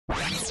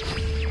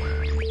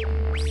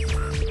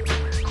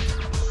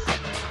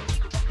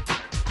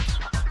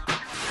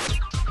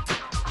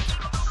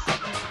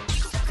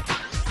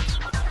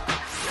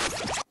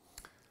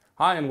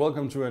Hi and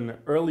welcome to an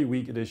early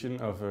week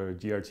edition of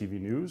GRTV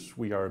News.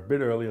 We are a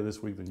bit earlier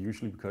this week than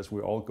usually because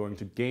we're all going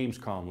to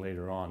Gamescom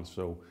later on,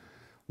 so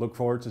look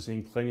forward to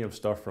seeing plenty of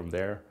stuff from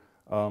there.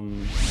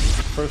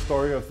 First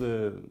story of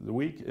the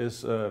week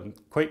is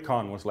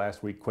QuakeCon was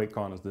last week.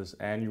 QuakeCon is this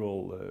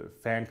annual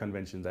fan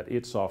convention that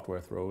id Software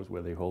throws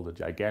where they hold a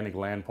gigantic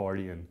LAN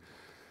party and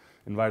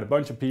invite a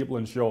bunch of people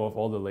and show off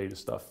all the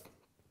latest stuff.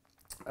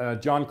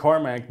 John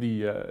Carmack,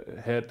 the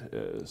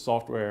head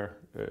software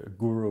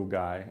guru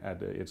guy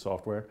at id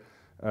Software,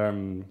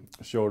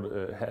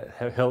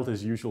 held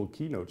his usual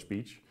keynote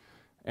speech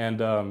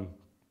and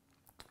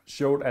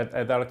showed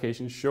at that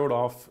occasion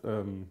off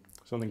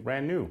something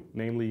brand new,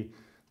 namely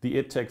the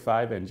id Tech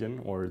 5 engine,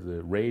 or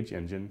the Rage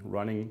engine,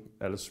 running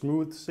at a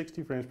smooth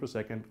 60 frames per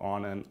second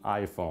on an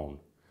iPhone.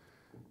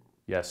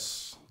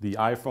 Yes, the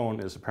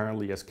iPhone is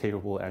apparently as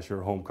capable as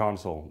your home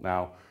console.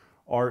 Now,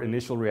 our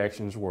initial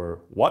reactions were,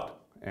 what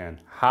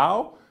and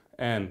how?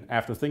 And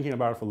after thinking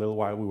about it for a little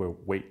while, we were,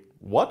 wait,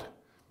 what?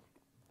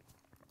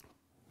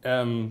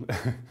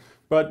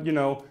 But you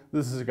know,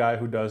 this is a guy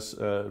who does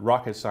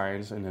rocket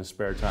science in his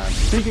spare time.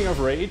 Speaking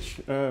of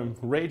Rage,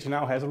 Rage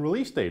now has a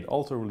release date,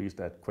 also released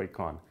at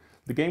QuakeCon.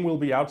 The game will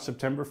be out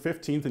September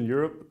 15th in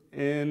Europe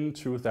in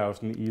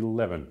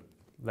 2011.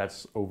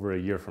 That's over a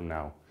year from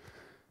now.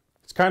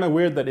 It's kind of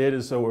weird that it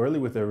is so early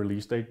with their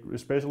release date,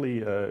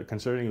 especially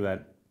considering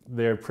that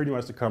they're pretty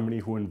much the company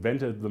who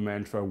invented the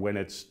mantra when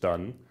it's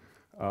done.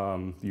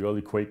 The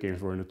early Quake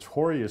games were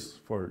notorious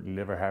for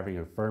never having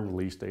a firm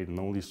release date and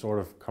only sort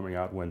of coming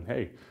out when,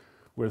 hey,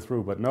 we're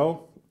through. But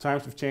no,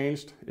 times have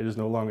changed. It is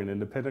no longer an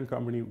independent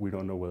company. We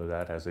don't know whether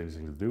that has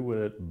anything to do with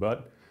it,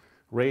 but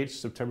Rage,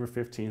 September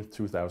 15th,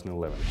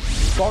 2011.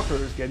 Stalker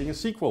is getting a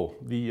sequel.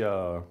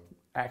 The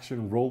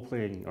action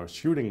role-playing or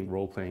shooting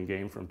role-playing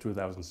game from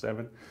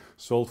 2007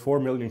 sold 4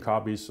 million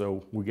copies,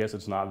 so we guess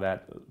it's not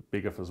that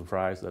big of a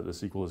surprise that the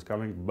sequel is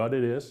coming, but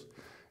it is.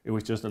 It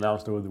was just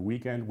announced over the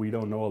weekend. We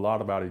don't know a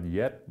lot about it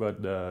yet,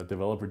 but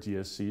developer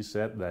GSC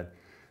said that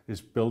it's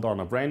built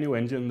on a brand new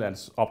engine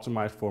that's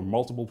optimized for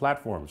multiple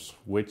platforms,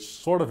 which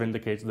sort of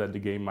indicates that the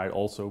game might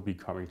also be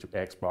coming to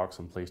Xbox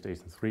and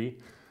PlayStation 3.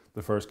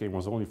 The first game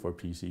was only for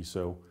PC,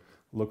 so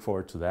look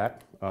forward to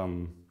that.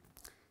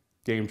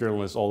 Game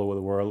journalists all over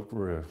the world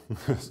were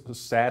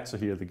sad to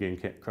hear the game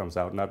comes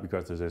out, not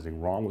because there's anything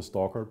wrong with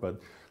Stalker,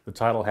 but the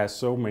title has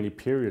so many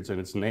periods in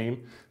its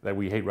name that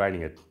we hate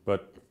writing it.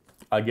 But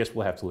I guess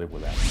we'll have to live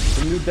with that.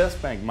 The new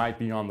Deathbank might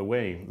be on the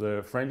way.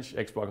 The French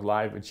Xbox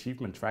Live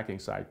achievement tracking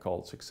site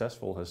called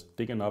Successful has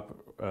digged up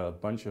a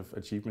bunch of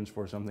achievements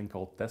for something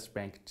called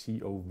Deathbank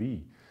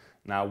TOV.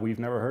 Now, we've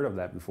never heard of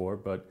that before,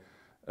 but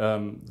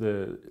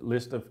the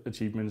list of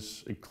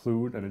achievements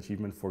include an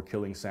achievement for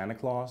killing Santa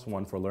Claus,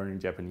 one for learning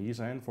Japanese,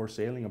 and for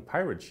sailing a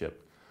pirate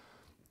ship.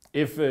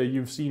 If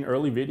you've seen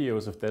early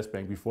videos of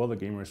Deathbank before the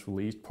game was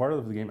released, part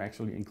of the game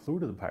actually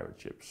included the pirate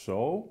ship.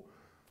 So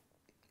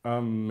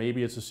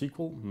maybe it's a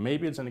sequel,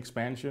 maybe it's an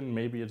expansion,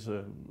 maybe it's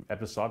an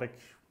episodic,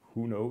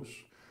 who knows.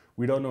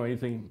 We don't know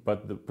anything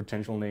but the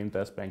potential name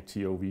Deathbank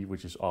TOV,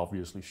 which is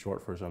obviously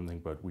short for something,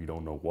 but we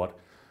don't know what.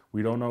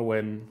 We don't know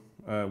when,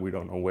 we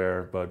don't know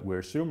where, but we're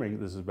assuming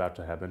this is about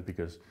to happen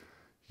because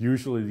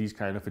usually these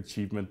kind of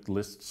achievement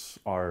lists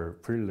are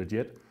pretty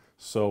legit.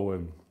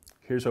 So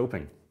here's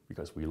hoping,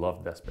 because we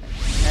love Deathbank.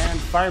 And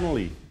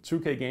finally,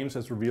 2K Games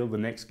has revealed the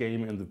next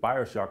game in the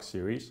BioShock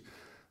series.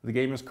 The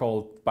game is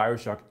called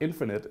BioShock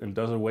Infinite and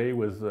does away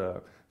with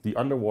the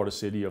underwater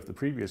city of the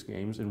previous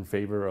games in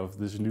favor of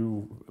this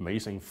new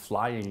amazing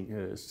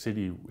flying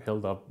city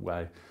held up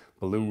by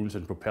balloons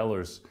and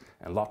propellers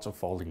and lots of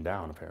falling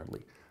down,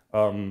 apparently.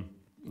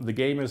 The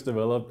game is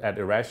developed at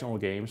Irrational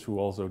Games, who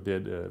also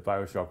did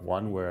BioShock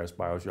 1, whereas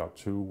BioShock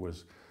 2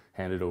 was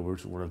handed over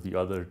to one of the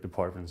other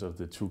departments of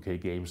the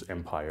 2K Games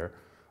empire.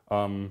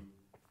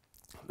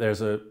 There's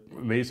an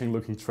amazing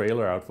looking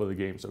trailer out for the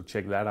game, so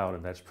check that out,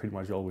 and that's pretty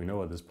much all we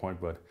know at this point,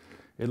 but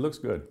it looks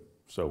good.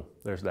 So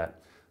there's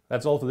that.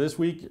 That's all for this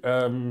week,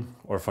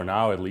 or for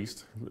now at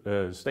least.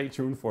 Stay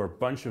tuned for a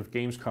bunch of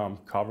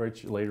Gamescom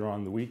coverage later on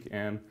in the week,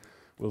 and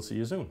we'll see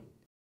you soon.